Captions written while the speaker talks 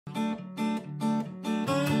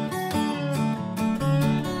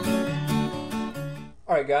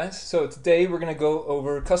Alright guys, so today we're going to go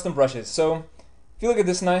over custom brushes. So if you look at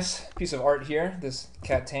this nice piece of art here, this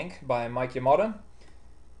cat tank by Mike Yamada,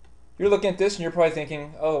 you're looking at this and you're probably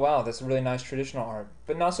thinking, oh wow, that's really nice traditional art.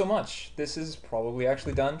 But not so much. This is probably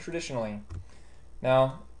actually done traditionally.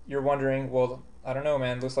 Now, you're wondering, well, I don't know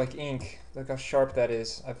man, it looks like ink. Look how sharp that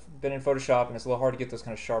is. I've been in Photoshop and it's a little hard to get those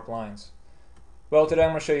kind of sharp lines. Well, today I'm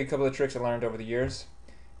going to show you a couple of tricks I learned over the years.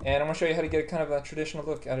 And I'm going to show you how to get kind of a traditional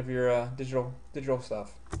look out of your digital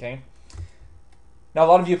stuff, okay? Now, a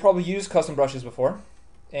lot of you probably used custom brushes before,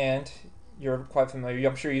 and you're quite familiar.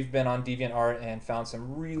 I'm sure you've been on DeviantArt and found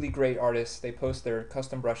some really great artists. They post their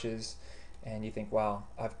custom brushes, and you think, wow,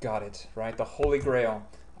 I've got it, right? The holy grail.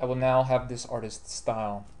 I will now have this artist's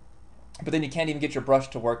style. But then you can't even get your brush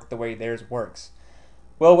to work the way theirs works.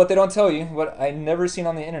 Well, what they don't tell you, what I've never seen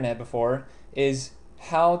on the internet before, is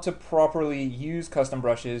how to properly use custom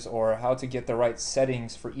brushes or how to get the right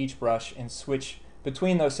settings for each brush and switch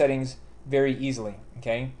between those settings very easily,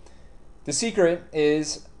 okay? The secret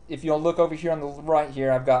is, if you'll look over here on the right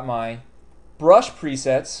here, I've got my brush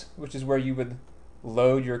presets, which is where you would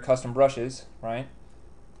load your custom brushes, right?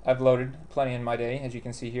 I've loaded plenty in my day, as you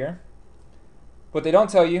can see here. What they don't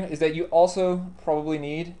tell you is that you also probably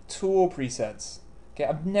need tool presets. Okay,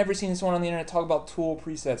 I've never seen someone on the internet talk about tool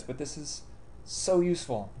presets, but this is so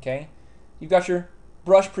useful, okay? You've got your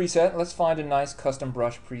brush preset. Let's find a nice custom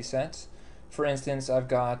brush preset. For instance, I've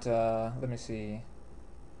got, let me see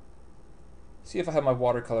if I have my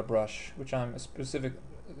watercolor brush, which I'm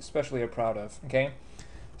especially proud of, okay?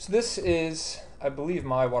 So this is, I believe,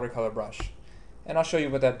 my watercolor brush. And I'll show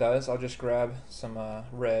you what that does. I'll just grab some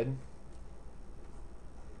red.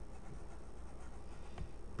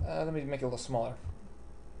 Let me make it a little smaller.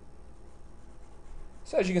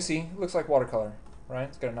 So as you can see, it looks like watercolor, right?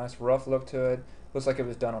 It's got a nice rough look to it. Looks like it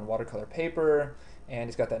was done on watercolor paper, and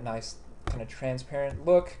it's got that nice kind of transparent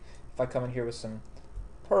look. If I come in here with some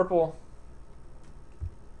purple,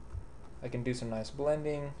 I can do some nice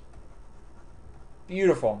blending.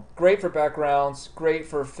 Beautiful. Great for backgrounds, great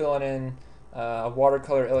for filling in a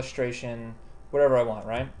watercolor illustration, whatever I want,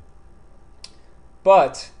 right?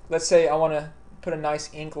 But let's say I want to put a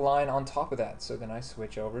nice ink line on top of that. So then I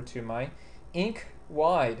switch over to my ink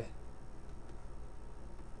wide,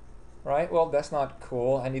 right? Well, that's not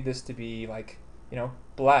cool. I need this to be like, you know,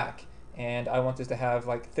 black, and I want this to have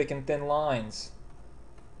like thick and thin lines,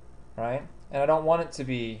 right? And I don't want it to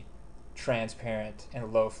be transparent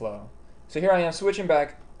and low flow. So here I am switching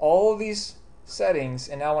back all of these settings,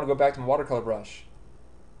 and now I want to go back to my watercolor brush.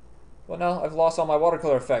 Well, now I've lost all my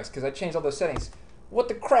watercolor effects because I changed all those settings. What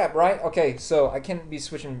the crap, right? Okay, so I can't be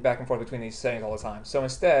switching back and forth between these settings all the time. So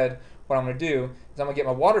instead, what I'm going to do is I'm going to get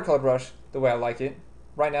my watercolor brush the way I like it.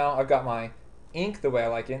 Right now, I've got my ink the way I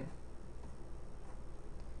like it.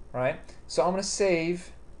 Right? So I'm going to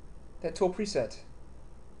save that tool preset.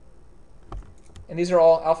 And these are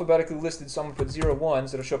all alphabetically listed, so I'm going to put 0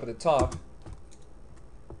 1s that'll show up at the top.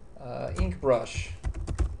 Ink brush.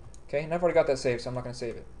 Okay, and I've already got that saved, so I'm not going to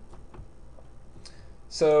save it.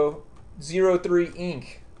 So 03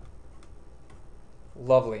 ink.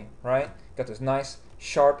 Lovely, right? Got those nice,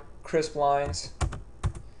 sharp, crisp lines.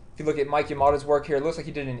 If you look at Mike Yamada's work here, it looks like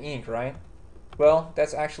he did it in ink, right? Well,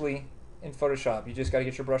 that's actually in Photoshop. You just got to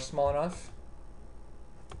get your brush small enough.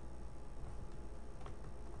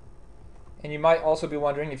 And you might also be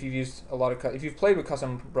wondering, if you've used a lot of, if you've played with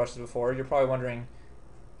custom brushes before, you're probably wondering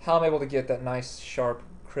how I'm able to get that nice, sharp,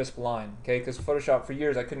 crisp line. Okay, because Photoshop, for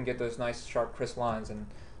years I couldn't get those nice, sharp, crisp lines, and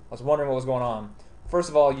I was wondering what was going on. First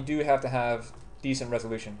of all, you do have to have decent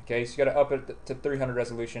resolution. Okay, so you got to up it to 300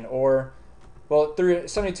 resolution, or well,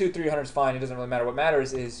 72, 300 is fine. It doesn't really matter. What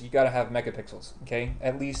matters is you got to have megapixels. Okay,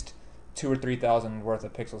 at least 2,000 or 3,000 worth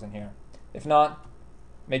of pixels in here. If not,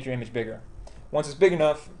 make your image bigger. Once it's big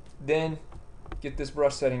enough, then get this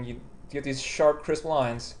brush setting. You get these sharp, crisp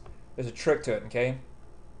lines. There's a trick to it. Okay,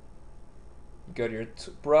 you go to your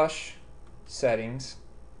brush settings.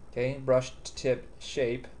 Okay, brush tip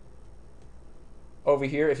shape. Over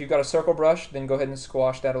here, if you've got a circle brush, then go ahead and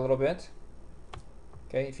squash that a little bit.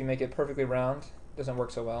 Okay, if you make it perfectly round, it doesn't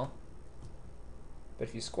work so well. But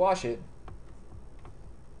if you squash it,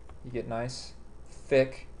 you get nice,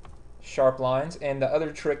 thick, sharp lines. And the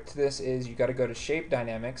other trick to this is you got to go to shape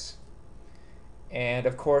dynamics. And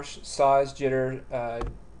of course, size, jitter.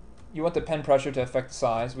 You want the pen pressure to affect the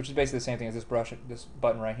size, which is basically the same thing as this brush, this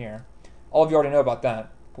button right here. All of you already know about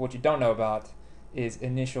that. But what you don't know about is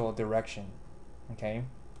initial direction. Okay,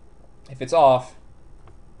 if it's off,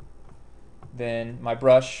 then my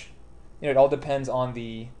brush, you know, it all depends on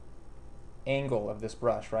the angle of this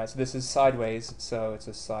brush, right? So this is sideways, so it's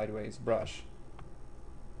a sideways brush.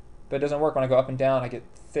 But it doesn't work when I go up and down, I get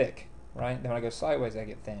thick, right? Then when I go sideways, I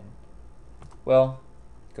get thin. Well,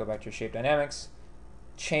 go back to your shape dynamics,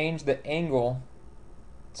 change the angle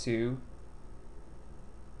to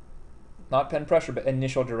not pen pressure, but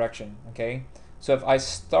initial direction, okay? So if I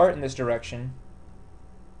start in this direction,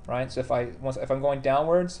 right? So if I'm going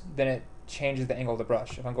downwards, then it changes the angle of the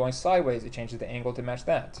brush. If I'm going sideways, it changes the angle to match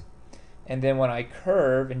that. And then when I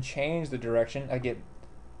curve and change the direction, I get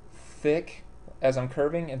thick as I'm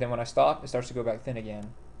curving, and then when I stop, it starts to go back thin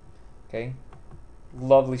again. Okay?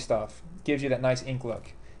 Lovely stuff. Gives you that nice ink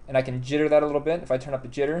look. And I can jitter that a little bit. If I turn up the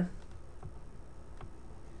jitter,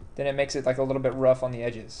 then it makes it like a little bit rough on the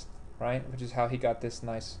edges, right? Which is how he got this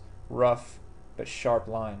nice rough but sharp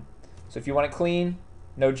line. So if you want it clean,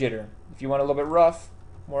 no jitter. If you want it a little bit rough,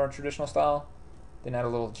 more traditional style, then add a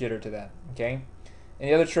little jitter to that, okay? And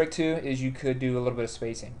the other trick too is you could do a little bit of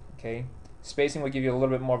spacing, okay? Spacing will give you a little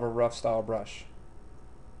bit more of a rough style brush.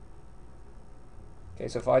 Okay,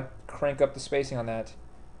 so if I crank up the spacing on that,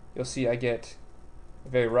 you'll see I get a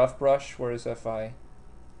very rough brush, whereas if I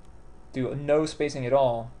do no spacing at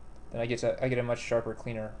all, then I get a much sharper,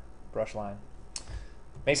 cleaner brush line.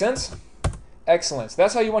 Make sense? Excellent. So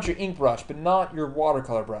that's how you want your ink brush, but not your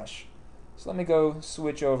watercolor brush. So let me go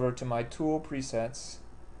switch over to my tool presets,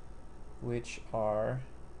 which are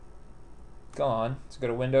gone. So go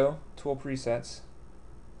to Window, Tool Presets.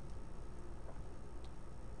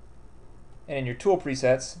 And in your tool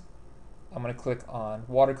presets, I'm going to click on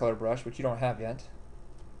watercolor brush, which you don't have yet.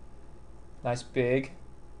 Nice big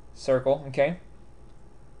circle, okay?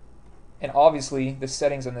 And obviously the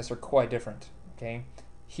settings on this are quite different, okay?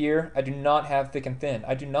 Here, I do not have thick and thin.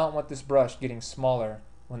 I do not want this brush getting smaller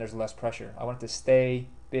when there's less pressure. I want it to stay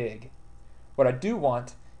big. What I do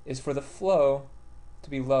want is for the flow to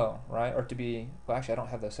be low, right? Or to be, well actually I don't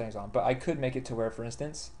have those settings on, but I could make it to where, for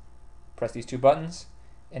instance, press these two buttons,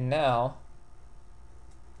 and now,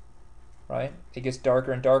 right, it gets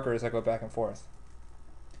darker and darker as I go back and forth.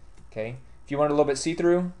 Okay, if you want it a little bit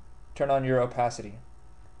see-through, turn on your opacity.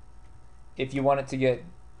 If you want it to get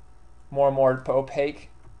more and more opaque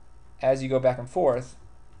as you go back and forth,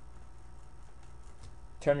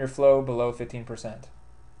 turn your flow below 15%.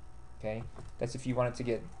 Okay, that's if you want it to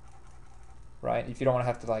get, right, if you don't want to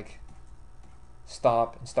have to like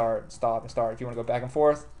stop and start, stop and start. If you want to go back and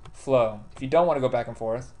forth, flow. If you don't want to go back and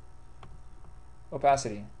forth,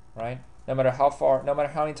 opacity, right? No matter how far, no matter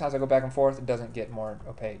how many times I go back and forth, it doesn't get more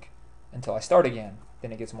opaque until I start again,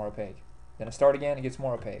 then it gets more opaque. Then I start again, it gets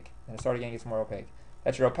more opaque. Then I start again, it gets more opaque.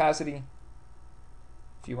 That's your opacity.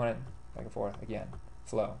 If you want it back and forth, again,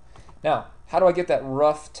 flow. Now, how do I get that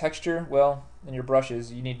rough texture? Well, in your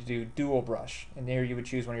brushes, you need to do dual brush. And there you would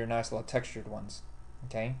choose one of your nice little textured ones,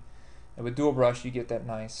 okay? And with dual brush, you get that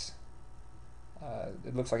nice,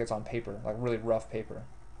 it looks like it's on paper, like really rough paper.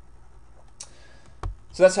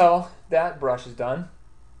 So that's how that brush is done.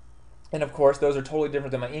 And of course, those are totally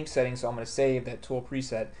different than my ink settings, so I'm going to save that tool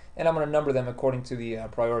preset, and I'm going to number them according to the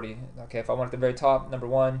priority. Okay, if I want at the very top, number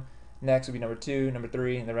 1, next would be number 2, number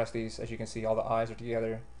 3, and the rest of these, as you can see, all the I's are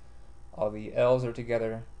together, all the L's are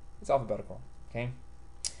together. It's alphabetical, okay?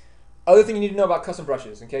 Other thing you need to know about custom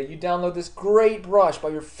brushes, okay? You download this great brush by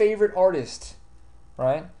your favorite artist,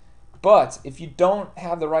 right? But if you don't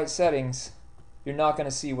have the right settings, you're not going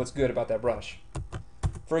to see what's good about that brush.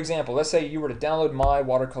 For example, let's say you were to download my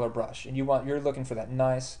watercolor brush and you're looking for that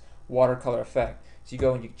nice watercolor effect. So you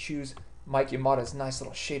go and you choose Mike Yamada's nice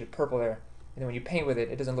little shade of purple there, and then when you paint with it,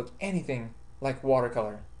 it doesn't look anything like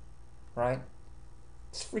watercolor, right?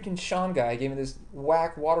 This freaking Shaun guy gave me this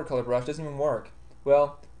whack watercolor brush, doesn't even work.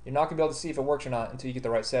 Well, you're not going to be able to see if it works or not until you get the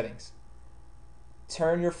right settings.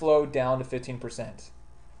 Turn your flow down to 15%.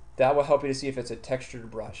 That will help you to see if it's a textured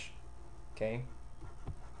brush, okay?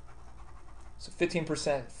 So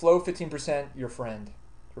 15%, flow 15%, your friend.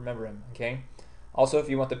 Remember him, okay? Also, if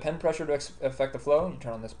you want the pen pressure to affect the flow, you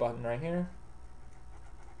turn on this button right here.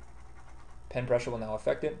 Pen pressure will now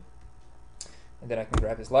affect it. And then I can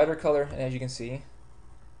grab his lighter color, and as you can see,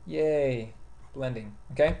 yay, blending,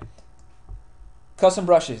 okay? Custom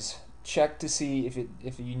brushes. Check to see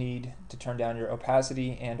if you need to turn down your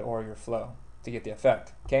opacity and or your flow to get the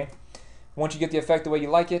effect, okay? Once you get the effect the way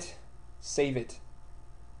you like it, save it.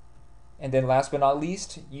 And then last but not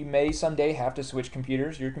least, you may someday have to switch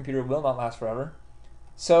computers. Your computer will not last forever.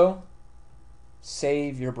 So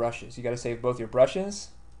save your brushes. You got to save both your brushes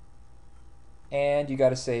and you got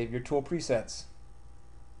to save your tool presets.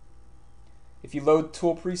 If you load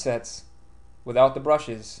tool presets without the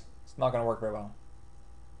brushes, it's not going to work very well.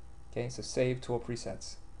 Okay, so save tool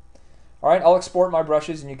presets. All right, I'll export my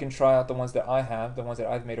brushes and you can try out the ones that I have, the ones that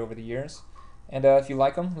I've made over the years. And if you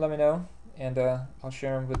like them, let me know. and I'll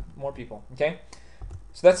share them with more people. Okay,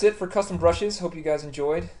 so that's it for custom brushes. Hope you guys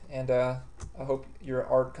enjoyed, and I hope your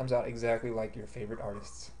art comes out exactly like your favorite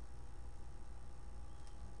artists.